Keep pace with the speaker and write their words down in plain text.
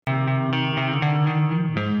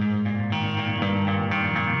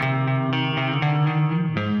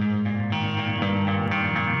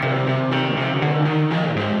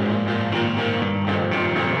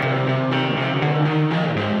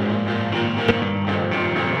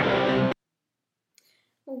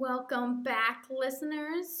Welcome back,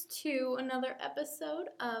 listeners, to another episode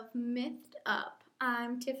of Mythed Up.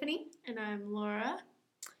 I'm Tiffany. And I'm Laura.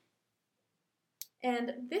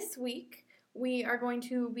 And this week, we are going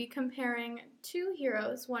to be comparing two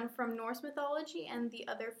heroes, one from Norse mythology and the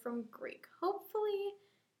other from Greek. Hopefully,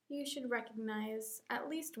 you should recognize at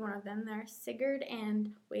least one of them. They're Sigurd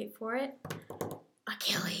and, wait for it,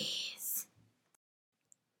 Achilles.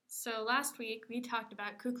 So last week, we talked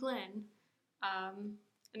about Cuchulainn,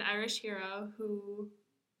 an Irish hero who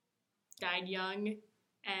died young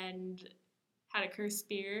and had a cursed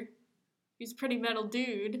spear. He's a pretty metal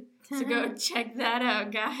dude, so go check that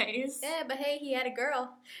out, guys. Yeah, but hey, he had a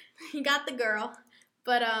girl. He got the girl.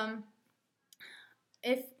 But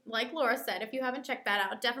if, like Laura said, if you haven't checked that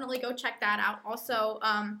out, definitely go check that out. Also,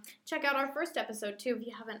 check out our first episode too if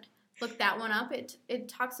you haven't looked that one up. It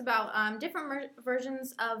talks about different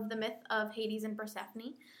versions of the myth of Hades and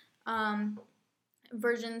Persephone.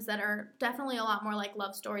 Versions that are definitely a lot more like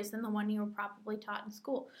love stories than the one you were probably taught in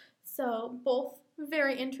school. So both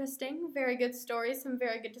very interesting, very good stories, some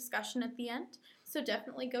very good discussion at the end. So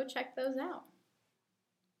definitely go check those out.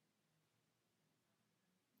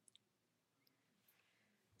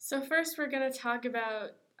 So first we're going to talk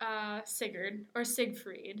about Sigurd, or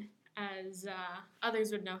Siegfried, as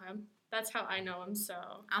others would know him. That's how I know him,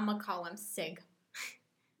 so... I'm going to call him Sig.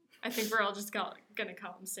 I think we're all just going to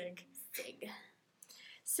call him Sig. Sig.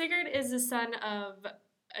 Sigurd is the son of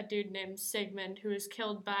a dude named Sigmund who was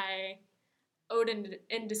killed by Odin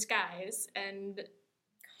in disguise, and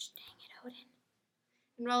gosh dang it, Odin.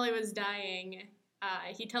 And while he was dying,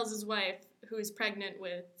 he tells his wife, who is pregnant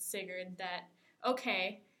with Sigurd, that,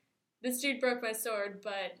 okay, this dude broke my sword,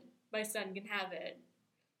 but my son can have it.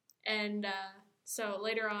 And so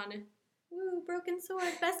later on... Woo, broken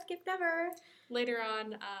sword, best gift ever. Later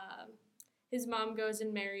on, his mom goes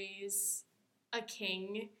and marries a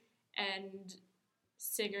king, and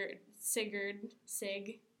Sig,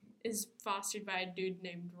 is fostered by a dude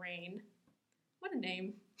named Rain. What a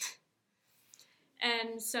name.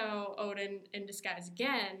 And so Odin, in disguise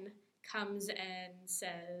again, comes and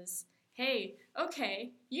says, hey,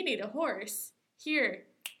 okay, you need a horse. Here,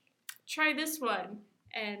 try this one.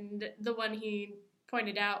 And the one he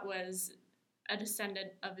pointed out was a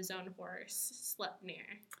descendant of his own horse,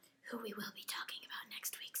 Sleipnir. Who we will be talking about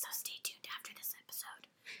next week, so stay tuned after this episode.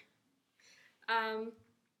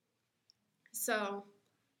 So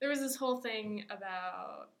there was this whole thing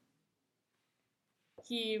about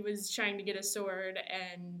he was trying to get a sword,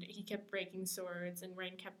 and he kept breaking swords, and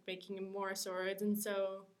Rain kept making him more swords, and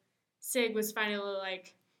so Sig was finally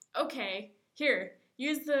like, okay, here,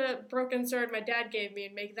 use the broken sword my dad gave me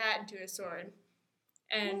and make that into a sword.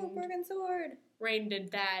 And broken sword. Rain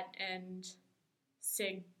did that, and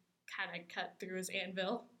Sig kind of cut through his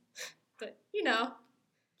anvil. But, you know,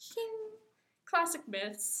 classic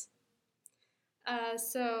myths.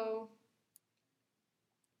 So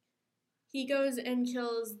he goes and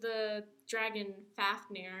kills the dragon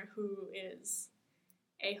Fafnir, who is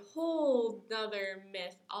a whole nother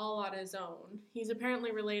myth all on his own. He's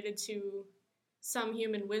apparently related to some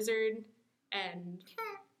human wizard and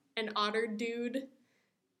an otter dude.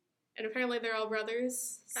 And apparently they're all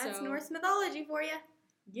brothers. That's Norse mythology for you.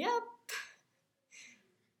 Yep.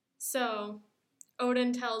 So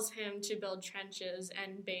Odin tells him to build trenches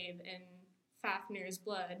and bathe in Fafnir's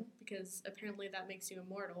blood, because apparently that makes you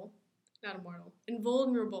immortal. Not immortal.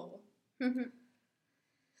 Invulnerable.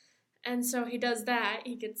 And so he does that.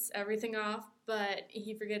 He gets everything off, but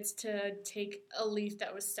he forgets to take a leaf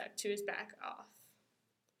that was stuck to his back off.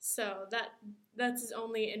 So that's his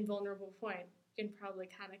only invulnerable point. You can probably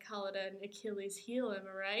kind of call it an Achilles heel, am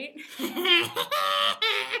I right?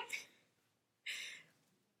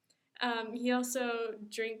 He also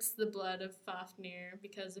drinks the blood of Fafnir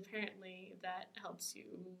because apparently that helps you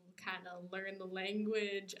kind of learn the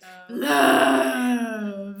language of...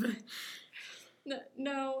 Love!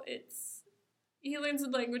 No, he learns the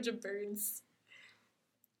language of birds.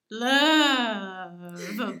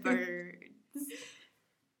 Love of birds.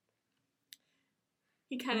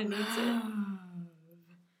 He kind of needs it.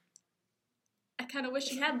 I kind of wish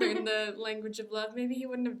he had learned the language of love. Maybe he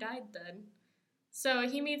wouldn't have died then. So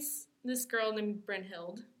he meets this girl named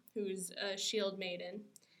Brynhild, who's a shield maiden,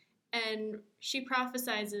 and she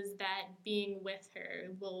prophesizes that being with her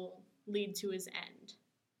will lead to his end.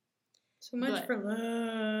 So much for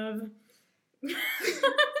love.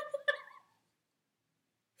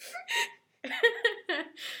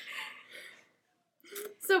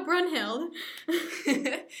 So Brunhild.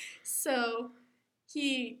 So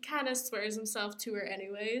he kind of swears himself to her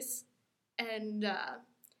anyways, and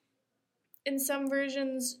in some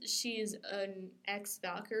versions, she's an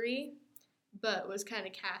ex-Valkyrie, but was kind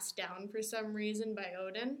of cast down for some reason by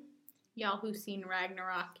Odin. Y'all who've seen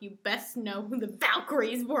Ragnarok, you best know who the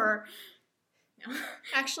Valkyries were.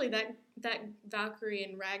 Actually, that Valkyrie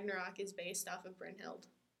in Ragnarok is based off of Brynhild.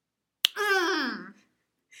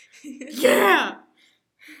 Yeah!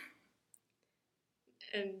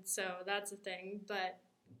 And so that's a thing, but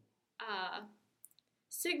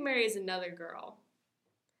Sig marries another girl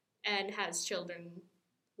and has children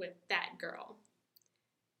with that girl.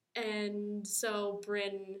 And so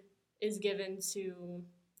Bryn is given to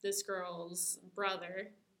this girl's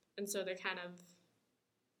brother, and so they're kind of...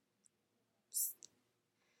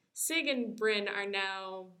 Sig and Bryn are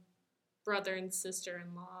now brother and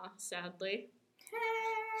sister-in-law, sadly.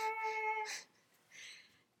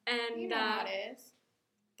 And you know how it is.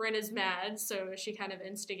 Bryn is mad, so she kind of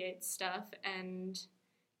instigates stuff and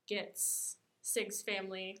gets Sig's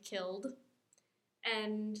family killed.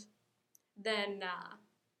 And then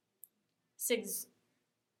Sig's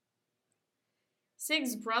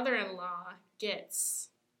brother-in-law gets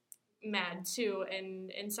mad too, and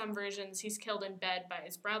in some versions he's killed in bed by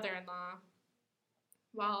his brother-in-law,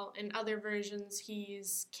 while in other versions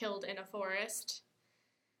he's killed in a forest.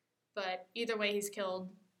 But either way, he's killed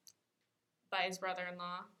by his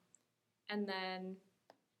brother-in-law. And then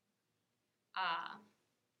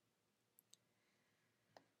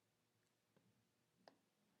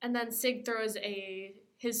Sig throws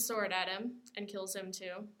his sword at him and kills him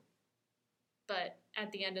too. But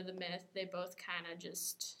at the end of the myth, they both kind of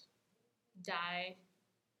just die.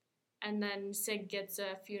 And then Sig gets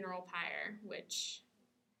a funeral pyre, which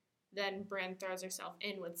then Bryn throws herself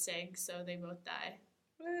in with Sig, so they both die.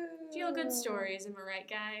 Feel good stories, am I right,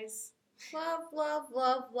 guys? Love, love,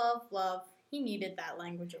 love, love, love. He needed that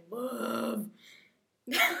language of love.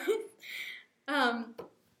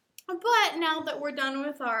 But now that we're done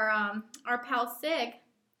with our pal Sig,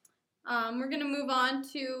 we're gonna move on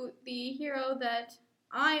to the hero that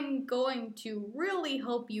I'm going to really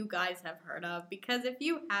hope you guys have heard of, because if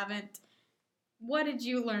you haven't, what did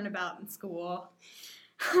you learn about in school?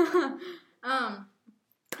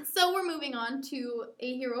 So we're moving on to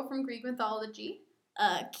a hero from Greek mythology,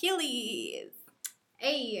 Achilles.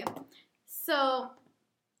 So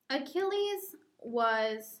Achilles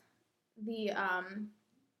was the,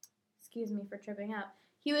 excuse me for tripping up,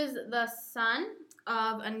 he was the son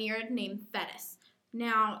of a Nereid named Thetis.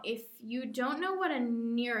 Now, if you don't know what a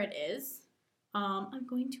Nereid is, I'm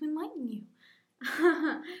going to enlighten you.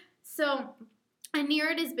 So a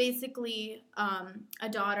Nereid is basically a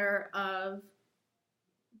daughter of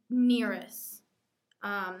Nereus,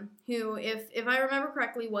 who, if I remember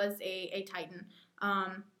correctly, was a Titan.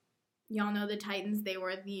 Y'all know the Titans. They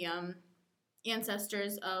were the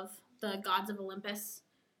ancestors of the gods of Olympus.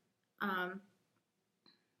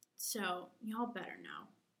 So y'all better know.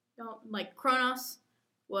 Like Kronos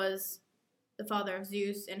was the father of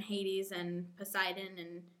Zeus and Hades and Poseidon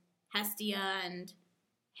and Hestia and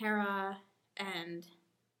Hera and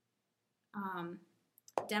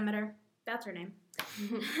Demeter. That's her name.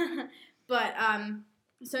 But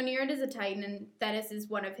so Nereid is a Titan, and Thetis is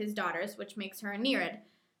one of his daughters, which makes her a Nereid.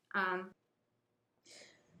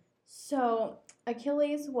 So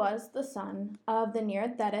Achilles was the son of the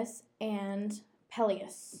Nereid Thetis and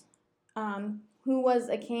Peleus, who was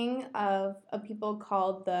a king of a people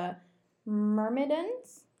called the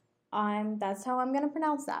Myrmidons. That's how I'm going to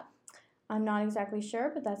pronounce that. I'm not exactly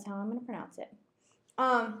sure, but that's how I'm going to pronounce it.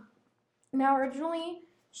 Now, originally,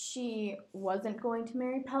 she wasn't going to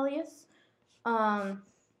marry Peleus.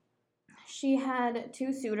 She had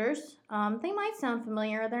two suitors. They might sound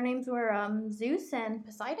familiar. Their names were Zeus and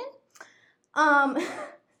Poseidon.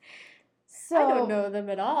 So I don't know them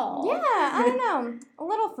at all. Yeah, I don't know. A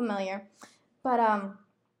little familiar. But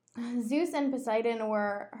Zeus and Poseidon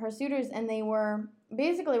were her suitors, and they were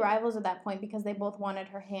basically rivals at that point because they both wanted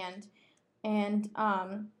her hand. And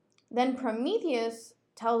then Prometheus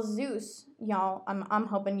tells Zeus, y'all, I'm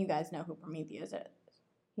hoping you guys know who Prometheus is.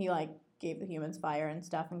 He, gave the humans fire and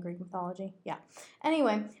stuff in Greek mythology. Yeah.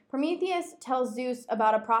 Anyway, Prometheus tells Zeus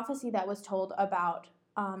about a prophecy that was told about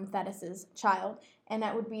Thetis' child, and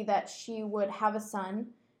that would be that she would have a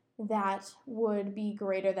son that would be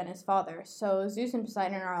greater than his father. So Zeus and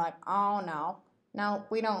Poseidon are like, oh no,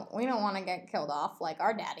 we don't want to get killed off like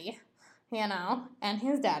our daddy, and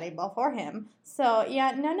his daddy before him. So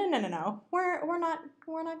yeah, no, we're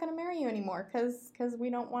not gonna marry you anymore because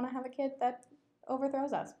we don't want to have a kid that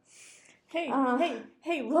overthrows us. Hey, love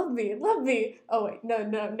me. Oh, wait,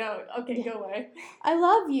 no. Okay, go away. I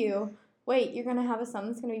love you. Wait, you're going to have a son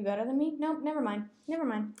that's going to be better than me? Nope, never mind.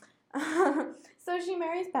 So she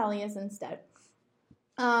marries Peleus instead.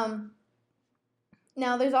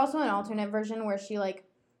 Now there's also an alternate version where she like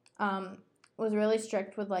was really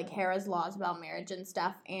strict with like Hera's laws about marriage and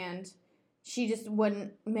stuff, and she just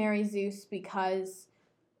wouldn't marry Zeus because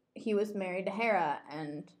he was married to Hera,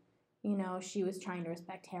 and you know she was trying to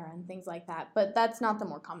respect Hera and things like that. But that's not the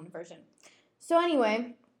more common version. So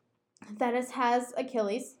anyway, Thetis has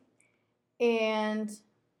Achilles, and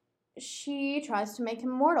she tries to make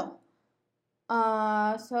him mortal.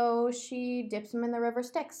 So she dips him in the river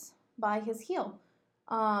Styx by his heel.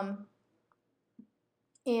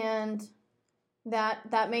 And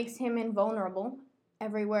that makes him invulnerable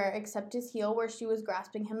everywhere except his heel, where she was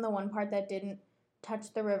grasping him, the one part that didn't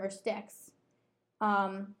touch the river Styx.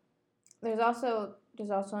 There's also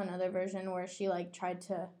another version where she like tried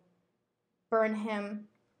to burn him.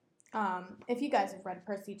 If you guys have read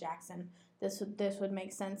Percy Jackson, this would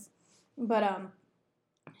make sense. But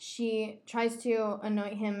she tries to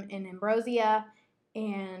anoint him in ambrosia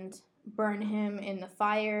and burn him in the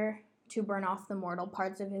fire to burn off the mortal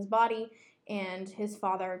parts of his body, and his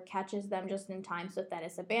father catches them just in time, so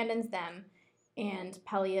Thetis abandons them, and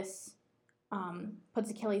Peleus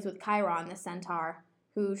puts Achilles with Chiron, the centaur,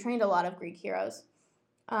 who trained a lot of Greek heroes.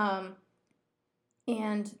 And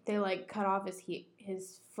they like cut off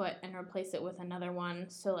his foot and replace it with another one,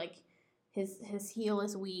 so like his heel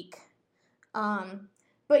is weak.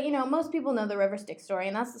 But you know, most people know the river Styx story,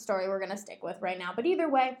 and that's the story we're gonna stick with right now. But either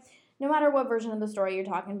way, no matter what version of the story you're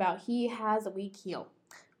talking about, he has a weak heel.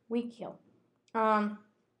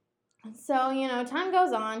 So, you know, time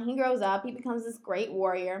goes on, he grows up, he becomes this great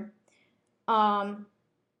warrior. And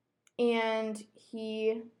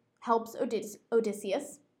he helps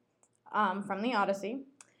Odysseus from the Odyssey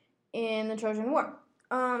in the Trojan War.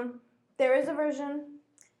 There is a version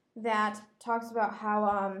that talks about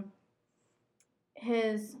how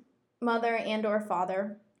his mother and or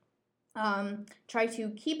father try to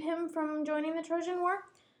keep him from joining the Trojan War,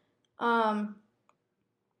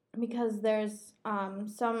 because there's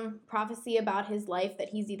some prophecy about his life that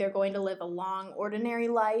he's either going to live a long, ordinary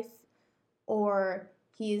life, or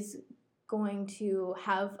he's going to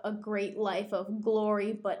have a great life of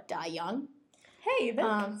glory but die young. Hey,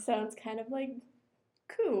 that sounds kind of like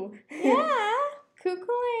cool. Yeah,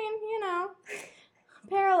 cuckooing, you know,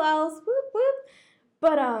 parallels, whoop whoop.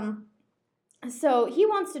 But so he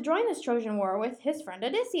wants to join this Trojan War with his friend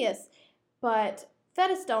Odysseus, but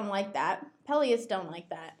Thetis don't like that. Peleus don't like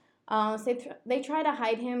that. So they try to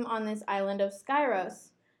hide him on this island of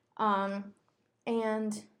Skyros,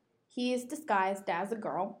 and he's disguised as a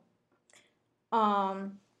girl.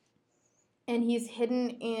 And he's hidden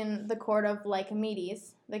in the court of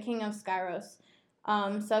Lycomedes, the king of Skyros.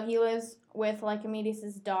 So he lives with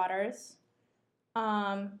Lycomedes' daughters.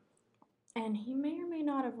 And he may or may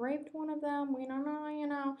not have raped one of them. We don't know, you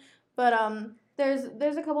know. But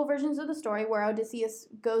there's a couple versions of the story where Odysseus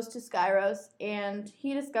goes to Skyros and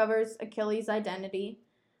he discovers Achilles' identity.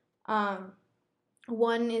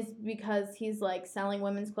 One is because he's like selling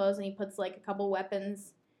women's clothes and he puts like a couple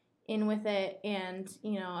weapons in with it, and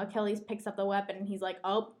you know Achilles picks up the weapon and he's like,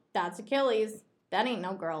 oh, that's Achilles. That ain't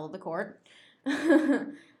no girl of the court.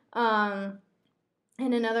 And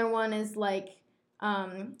another one is like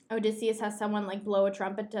Odysseus has someone like blow a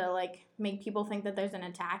trumpet to like make people think that there's an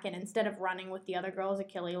attack, and instead of running with the other girls,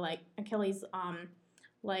 Achilles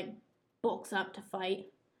like bulks up to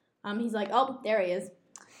fight. He's like, oh, there he is,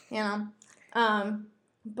 you know.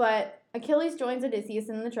 But Achilles joins Odysseus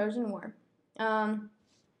in the Trojan War.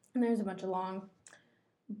 And there's a bunch of long,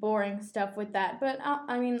 boring stuff with that. But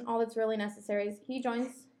I mean, all that's really necessary is he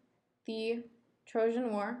joins the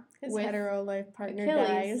Trojan War. His hetero life partner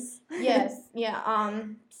Achilles. dies. Yes, yeah.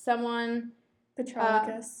 Someone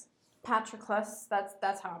Patroclus. Patroclus.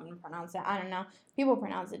 That's how I'm gonna pronounce it. I don't know. People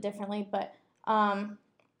pronounce it differently, but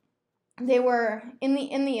they were in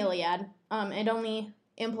the Iliad. It only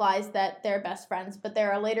implies that they're best friends, but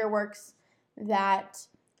there are later works that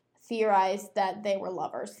theorize that they were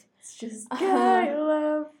lovers. It's just guy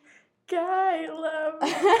love.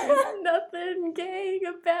 There's nothing gay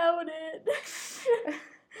about it.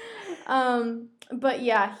 But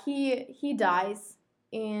yeah, he dies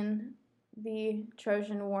in the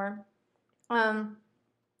Trojan War. And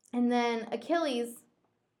then Achilles,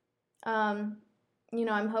 you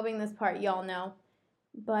know, I'm hoping this part y'all know,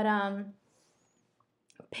 but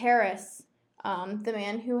Paris, the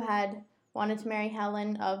man who had wanted to marry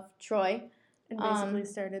Helen of Troy, and basically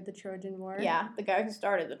started the Trojan War. Yeah, the guy who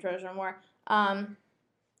started the Trojan War.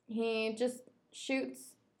 He just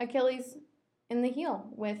shoots Achilles in the heel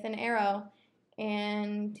with an arrow,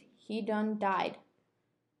 and he done died.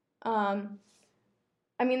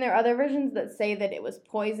 I mean, there are other versions that say that it was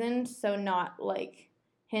poisoned, so not, like,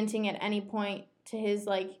 hinting at any point to his,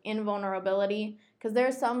 like, invulnerability. Because there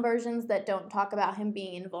are some versions that don't talk about him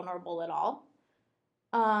being invulnerable at all.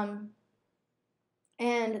 And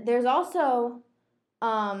there's also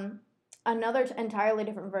another entirely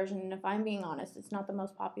different version, and if I'm being honest, it's not the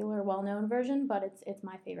most popular, well-known version, but it's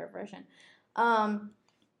my favorite version.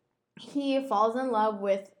 He falls in love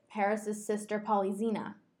with Paris's sister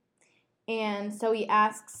Polyxena, and so he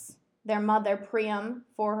asks their mother Priam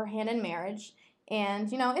for her hand in marriage,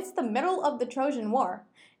 and it's the middle of the Trojan War,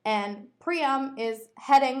 and Priam is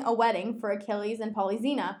heading a wedding for Achilles and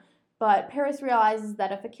Polyxena, but Paris realizes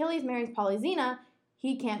that if Achilles marries Polyxena,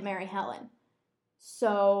 he can't marry Helen.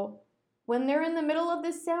 So when they're in the middle of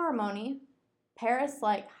this ceremony, Paris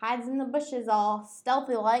hides in the bushes all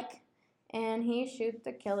stealthy like, and he shoots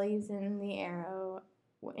Achilles in the arrow.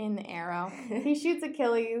 He shoots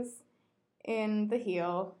Achilles in the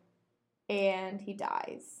heel, and he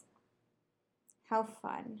dies. How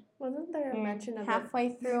fun. Wasn't there a mention of halfway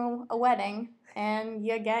through a wedding and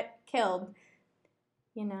you get killed?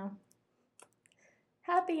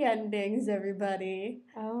 Happy endings, everybody.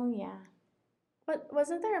 Oh, yeah. But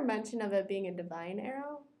wasn't there a mention of it being a divine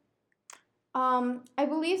arrow? I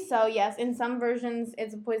believe so, yes. In some versions,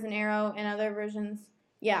 it's a poison arrow. In other versions,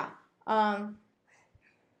 yeah.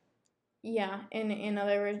 In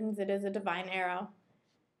other versions, it is a divine arrow.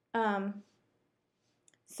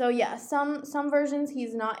 So, yeah, some versions,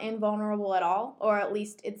 he's not invulnerable at all, or at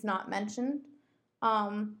least it's not mentioned.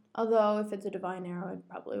 Although if it's a divine arrow, it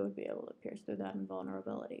probably would be able to pierce through that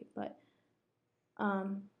invulnerability. But,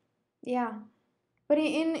 yeah. But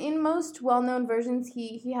in most well-known versions,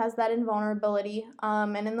 he has that invulnerability.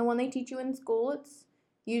 And in the one they teach you in school, it's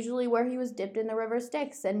usually where he was dipped in the river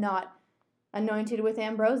Styx and not anointed with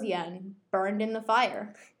ambrosia and burned in the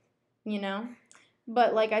fire,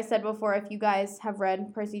 But like I said before, if you guys have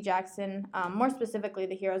read Percy Jackson, more specifically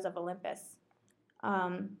The Heroes of Olympus,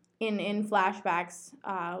 in flashbacks,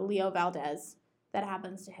 Leo Valdez, that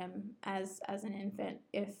happens to him as an infant,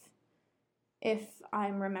 if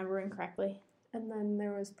I'm remembering correctly. And then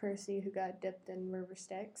there was Percy who got dipped in river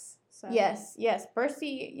Styx. So. Yes,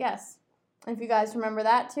 Percy, yes. If you guys remember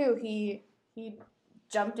that too, he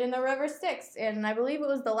jumped in the river Styx, and I believe it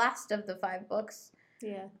was the last of the 5 books.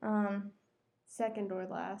 Yeah. Second or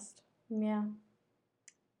last. Yeah.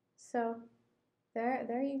 So,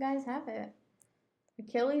 there you guys have it.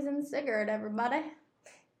 Achilles and Sigurd, everybody.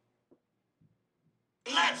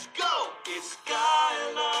 Let's go! It's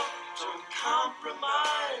guy love, don't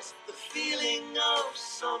compromise the feeling of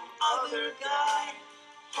some other guy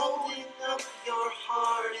holding up your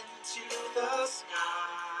heart into the sky.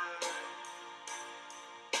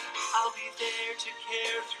 I'll be there to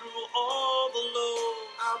care through all the lows.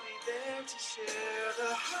 I'll be there to share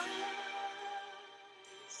the highs.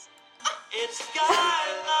 It's guy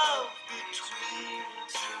love between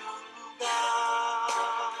two guys.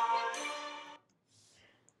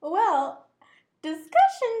 Well,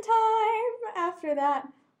 discussion time after that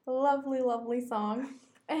lovely, lovely song.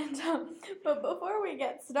 And but before we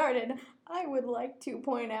get started, I would like to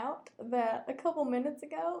point out that a couple minutes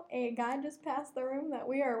ago, a guy just passed the room that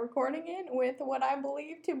we are recording in with what I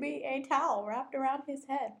believe to be a towel wrapped around his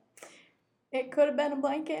head. It could have been a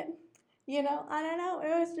blanket, I don't know.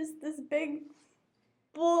 It was just this big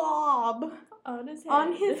blob on his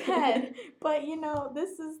head. But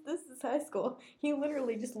this is high school. He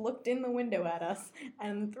literally just looked in the window at us,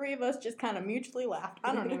 and the 3 of us just kind of mutually laughed.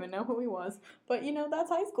 I don't even know who he was, but that's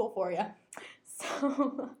high school for you.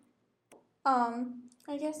 So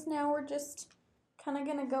I guess now we're just kind of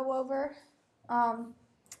gonna go over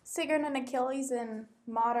Sigurd and Achilles in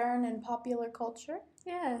modern and popular culture.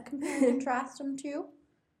 Yeah. Compare and contrast them too.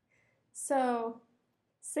 So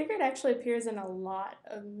Sigurd actually appears in a lot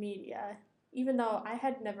of media, even though I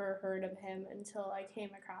had never heard of him until I came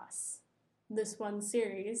across this one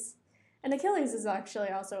series. And Achilles is actually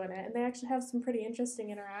also in it, and they actually have some pretty interesting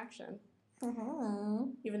interaction.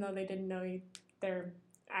 Mm-hmm. Even though they didn't know their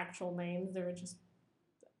actual names, they were just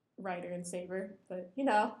Ryder and Saber, but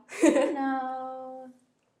No.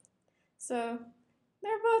 So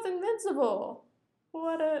they're both invincible.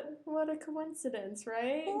 What a coincidence,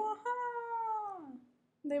 right? Wow.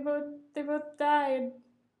 They both died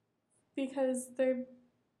because their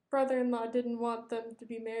brother-in-law didn't want them to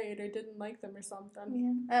be married or didn't like them or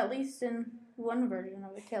something. Yeah, at least in one version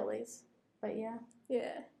of Achilles. But yeah.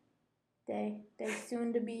 Yeah. They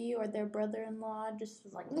soon to be or their brother-in-law just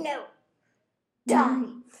was like, no, die.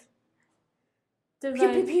 Pew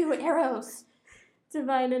pew pew arrows.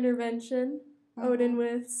 Divine intervention. Mm-hmm. Odin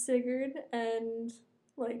with Sigurd and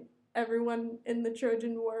everyone in the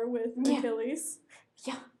Trojan War with Achilles.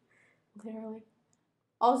 Yeah, literally.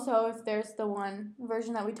 Also, if there's the one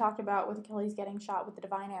version that we talked about with Achilles getting shot with the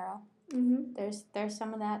divine arrow, there's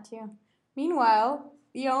some of that too. Meanwhile,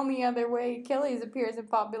 the only other way Achilles appears in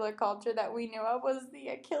popular culture that we knew of was the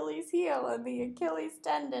Achilles heel and the Achilles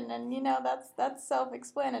tendon, and that's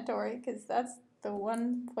self-explanatory because that's the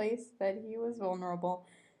one place that he was vulnerable.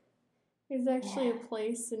 There's actually a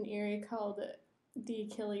place in Erie called the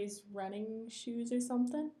Achilles running shoes or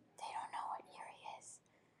something. They don't know what Erie is.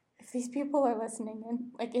 If these people are listening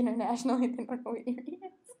in, internationally, they don't know what Erie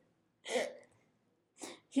is.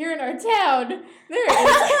 Here in our town, there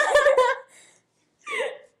is.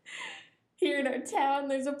 Here in our town,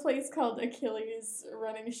 there's a place called Achilles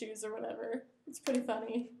running shoes or whatever. It's pretty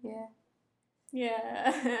funny. Yeah.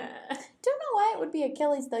 Yeah. Don't know why it would be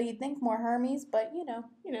Achilles, though. You'd think more Hermes, but You know.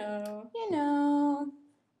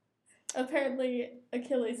 Apparently,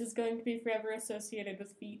 Achilles is going to be forever associated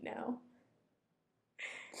with feet now.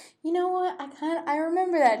 You know what? I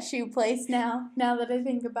remember that shoe place now that I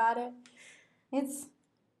think about it.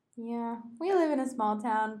 We live in a small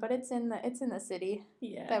town, but it's in the city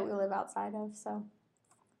that we live outside of, so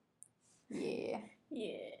yeah.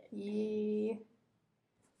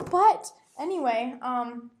 But anyway,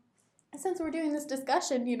 since we're doing this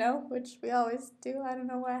discussion, which we always do, I don't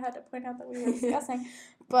know why I had to point out that we were discussing,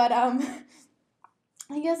 but I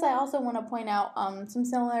guess I also want to point out some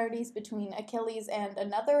similarities between Achilles and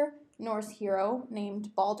another Norse hero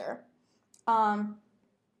named Balder.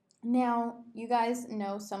 Now, you guys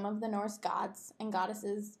know some of the Norse gods and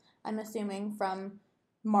goddesses, I'm assuming, from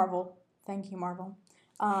Marvel. Thank you, Marvel.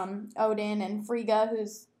 Odin and Frigga,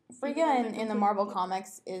 Frigga in the Marvel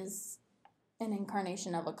comics is an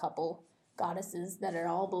incarnation of a couple goddesses that are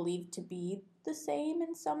all believed to be the same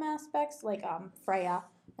in some aspects, like Freya,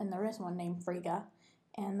 and there is one named Frigga.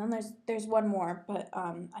 And then there's one more, but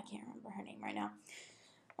I can't remember her name right now.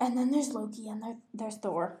 And then there's Loki, and there's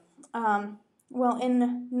Thor. Well,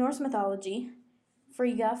 in Norse mythology,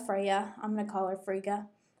 Freya, I'm going to call her Frigga,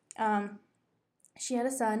 she had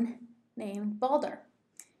a son named Balder.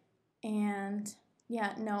 And,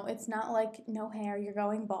 yeah, no, it's not like no hair, you're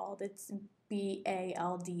going bald. It's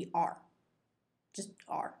Baldr. Just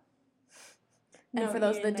R. And for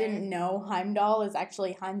those that didn't know, Heimdall is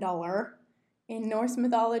actually Heimdallr. In Norse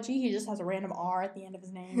mythology, he just has a random R at the end of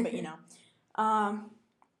his name, but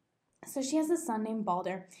So she has a son named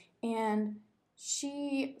Balder, and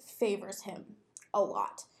she favors him a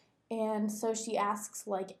lot. And so she asks,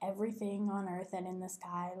 everything on Earth and in the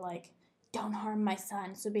sky, don't harm my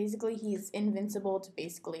son. So basically, he's invincible to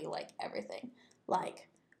basically, everything. Like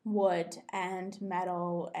wood and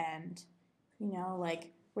metal and,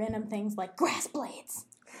 random things like grass blades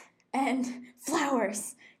and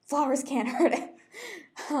flowers. Flowers can't hurt it.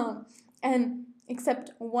 And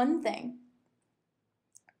except one thing.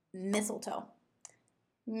 Mistletoe.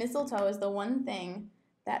 Mistletoe is the one thing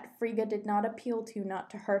that Frigga did not appeal to not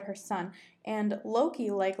to hurt her son. And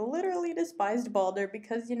Loki, literally despised Balder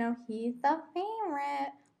because, he's the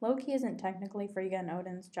favorite. Loki isn't technically Frigga and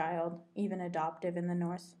Odin's child, even adoptive in the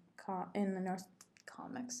Norse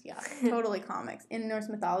comics. Yeah, totally comics. In Norse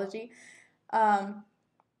mythology.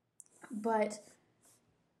 But,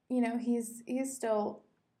 he's still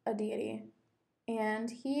a deity. And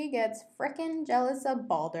he gets frickin' jealous of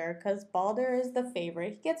Balder, because Balder is the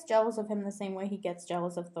favorite. He gets jealous of him the same way he gets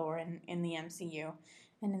jealous of Thor in the MCU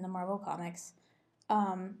and in the Marvel comics.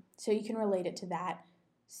 So you can relate it to that.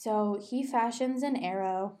 So he fashions an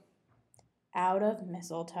arrow out of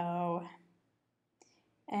mistletoe,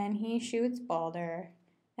 and he shoots Balder,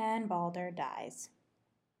 and Balder dies.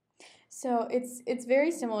 So it's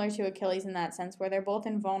very similar to Achilles in that sense, where they're both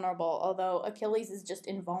invulnerable, although Achilles is just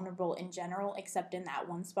invulnerable in general, except in that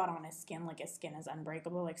one spot on his skin, his skin is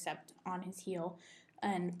unbreakable, except on his heel.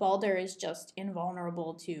 And Balder is just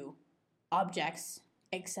invulnerable to objects,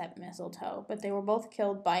 except mistletoe. But they were both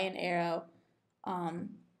killed by an arrow,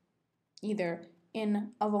 either in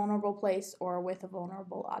a vulnerable place or with a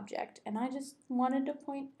vulnerable object. And I just wanted to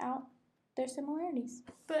point out their similarities.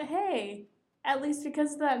 But hey, at least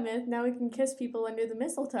because of that myth, now we can kiss people under the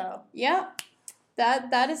mistletoe. Yep.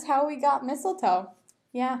 That is how we got mistletoe.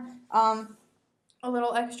 Yeah. A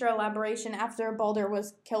little extra elaboration. After Balder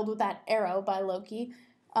was killed with that arrow by Loki,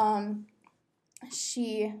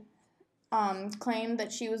 she claimed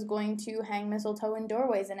that she was going to hang mistletoe in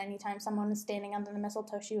doorways, and anytime someone was standing under the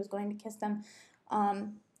mistletoe, she was going to kiss them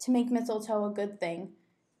to make mistletoe a good thing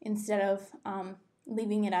instead of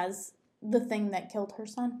leaving it as the thing that killed her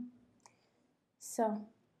son. So,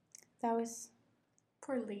 that was...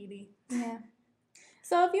 Poor lady. Yeah.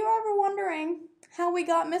 So if you're ever wondering how we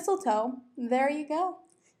got mistletoe, there you go.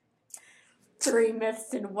 3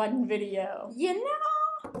 myths in one video. You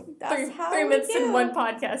know, that's how three we myths do. in one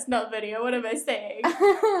podcast, not video. What am I saying?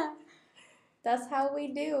 That's how we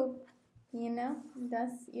do. You know,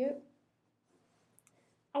 that's you.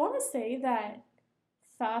 I want to say that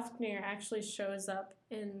Fafnir actually shows up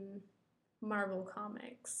in Marvel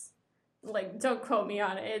Comics. Like, don't quote me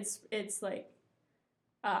on it. It's like,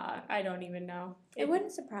 I don't even know. It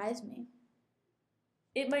wouldn't surprise me.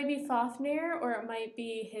 It might be Fafnir, or it might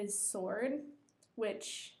be his sword,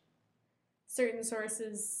 which certain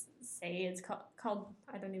sources say it's called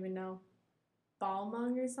I don't even know,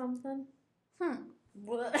 Balmung or something.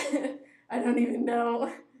 What? I don't even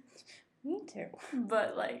know. Me too.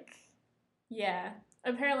 But, like, yeah.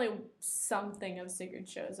 Apparently something of Sigurd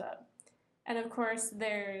shows up. And, of course,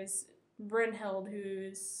 there's Brynhild,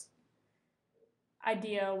 whose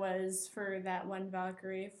idea was for that one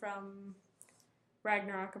Valkyrie from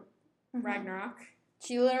Ragnarok.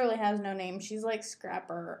 She literally has no name. She's like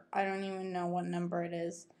Scrapper. I don't even know what number it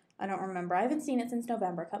is. I don't remember. I haven't seen it since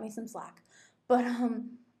November. Cut me some slack. But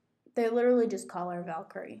they literally just call her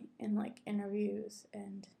Valkyrie in like interviews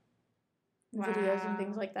and videos and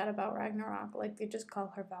things like that about Ragnarok. Like they just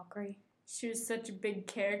call her Valkyrie. She was such a big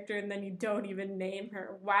character, and then you don't even name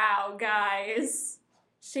her. Wow, guys.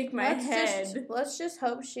 Shake my head. Let's just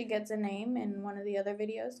hope she gets a name in one of the other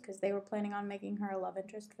videos, because they were planning on making her a love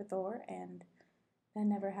interest for Thor, and that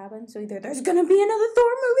never happened. So either there's going to be another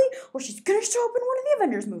Thor movie, or she's going to show up in one of the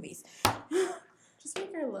Avengers movies. Just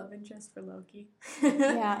make her a love interest for Loki.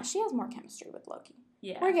 Yeah, she has more chemistry with Loki.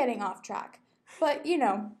 Yeah. We're getting off track. But, you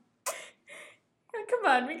know. Come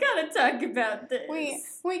on, we gotta talk about this.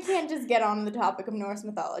 We can't just get on the topic of Norse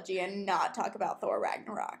mythology and not talk about Thor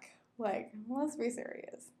Ragnarok. Like, let's be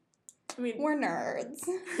serious. I mean, we're nerds.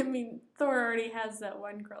 I mean, Thor already has that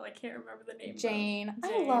one girl. I can't remember the name. Jane.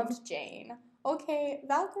 I loved Jane. Okay,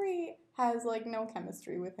 Valkyrie has, like, no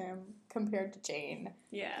chemistry with him compared to Jane.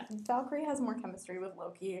 Yeah. Valkyrie has more chemistry with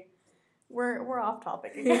Loki. We're off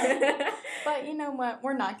topic again. But you know what?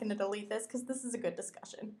 We're not going to delete this because this is a good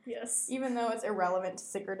discussion. Yes. Even though it's irrelevant to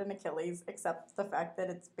Sigurd and Achilles, except the fact that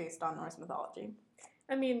it's based on Norse mythology.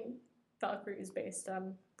 I mean, Valkyrie is based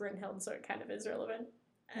on Brynhild, so it kind of is relevant.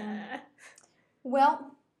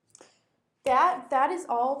 Well, that is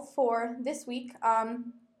all for this week.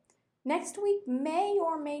 Next week may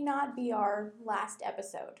or may not be our last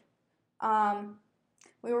episode.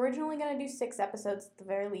 We were originally going to do 6 episodes at the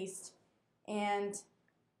very least, and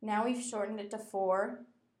now we've shortened it to 4,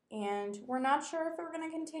 and we're not sure if we're going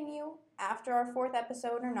to continue after our 4th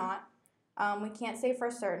episode or not. We can't say for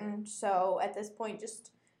certain, so at this point,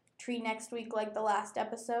 just treat next week like the last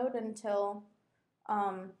episode until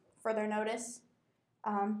further notice.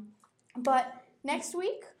 But next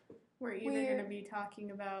week, we're either going to be talking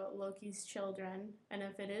about Loki's children, and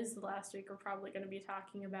if it is the last week, we're probably going to be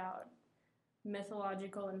talking about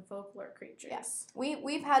mythological and folklore creatures. Yes.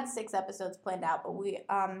 We've had 6 episodes planned out, but we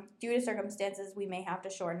due to circumstances we may have to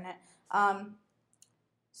shorten it.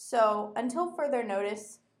 So until further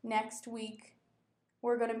notice, next week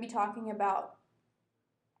we're going to be talking about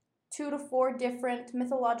 2 to 4 different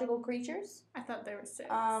mythological creatures. I thought there were 6.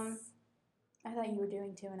 I thought you were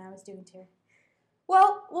doing 2 and I was doing 2.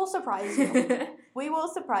 Well, we'll surprise you. We will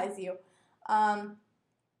surprise you.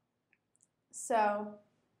 So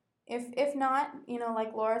if not, you know,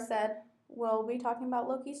 like Laura said, we'll be talking about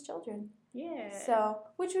Loki's children. Yeah. So,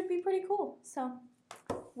 which would be pretty cool. So,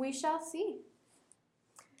 we shall see.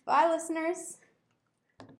 Bye, listeners.